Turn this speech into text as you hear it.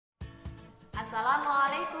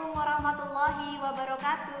Assalamualaikum warahmatullahi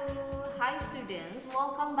wabarakatuh. Hi students,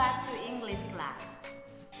 welcome back to English class.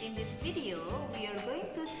 In this video, we are going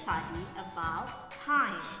to study about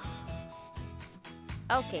time.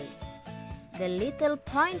 Okay, the little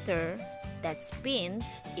pointer that spins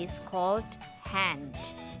is called hand.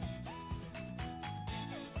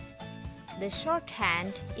 The short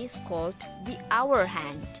hand is called the hour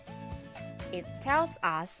hand. It tells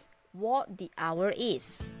us what the hour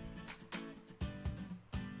is.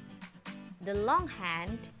 The long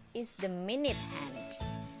hand is the minute hand.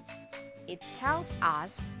 It tells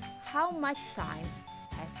us how much time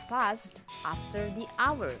has passed after the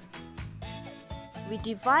hour. We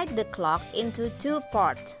divide the clock into two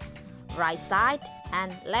parts, right side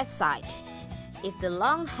and left side. If the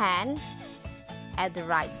long hand at the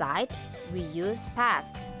right side, we use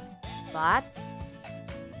past. But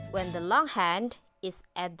when the long hand is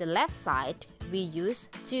at the left side, we use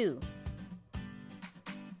to.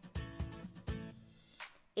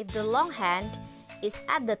 If the long hand is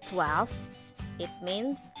at the 12, it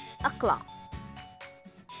means o'clock.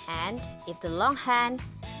 And if the long hand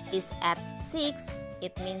is at 6,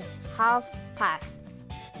 it means half past.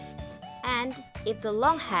 And if the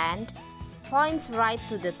long hand points right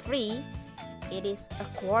to the 3, it is a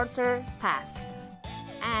quarter past.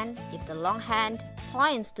 And if the long hand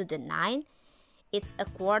points to the 9, it's a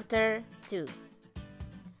quarter to.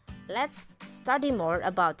 Let's study more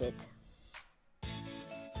about it.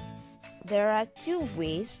 There are two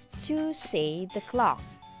ways to say the clock.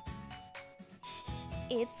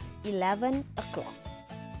 It's 11 o'clock.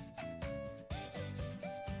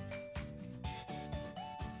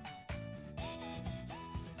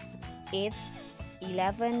 It's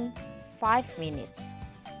 11:05 minutes.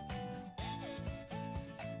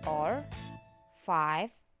 Or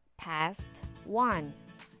 5 past 1.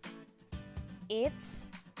 It's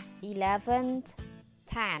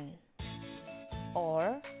 11:10.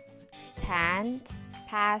 Or 10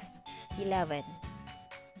 past 11.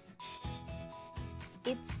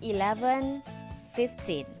 It's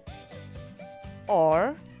 11:15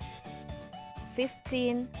 or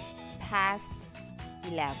 15 past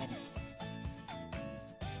 11.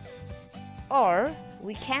 Or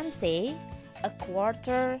we can say a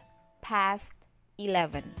quarter past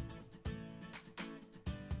 11.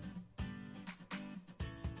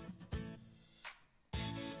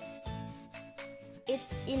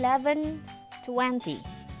 It's 11:20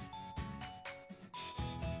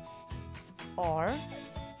 or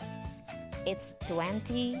it's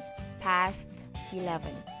 20 past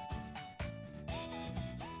 11.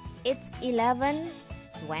 It's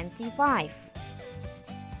 11:25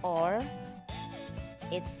 or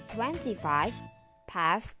it's 25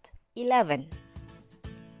 past 11.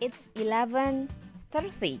 It's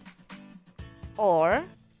 11:30 or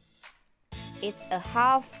it's a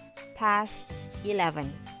half past 11.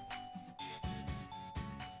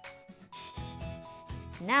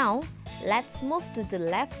 Now, let's move to the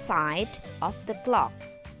left side of the clock.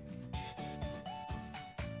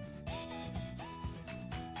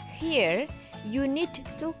 Here, you need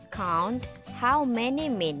to count how many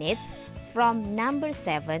minutes from number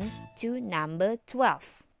 7 to number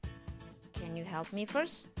 12. Can you help me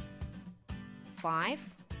first? 5,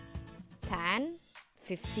 10,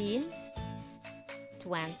 15,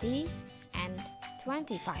 20, and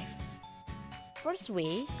 25. First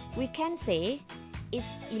way, we can say it's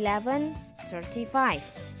 11:35.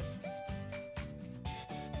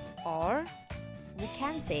 Or we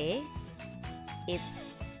can say it's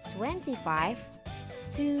 25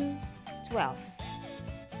 to 12.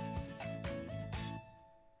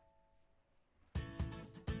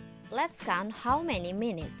 Let's count how many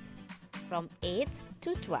minutes from 8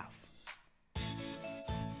 to 12.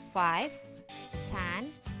 5,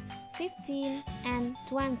 10, 15 and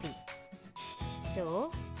 20. So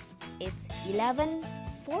it's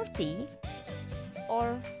 11:40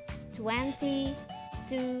 or 20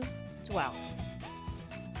 to 12.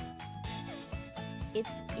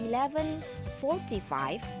 It's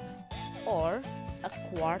 11:45 or a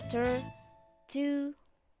quarter to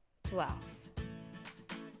 12.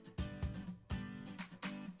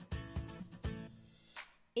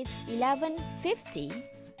 It's 11:50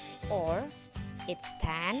 or it's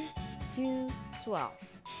 10 to 12.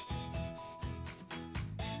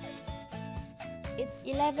 It's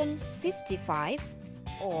 11:55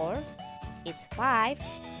 or it's 5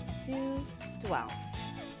 to 12.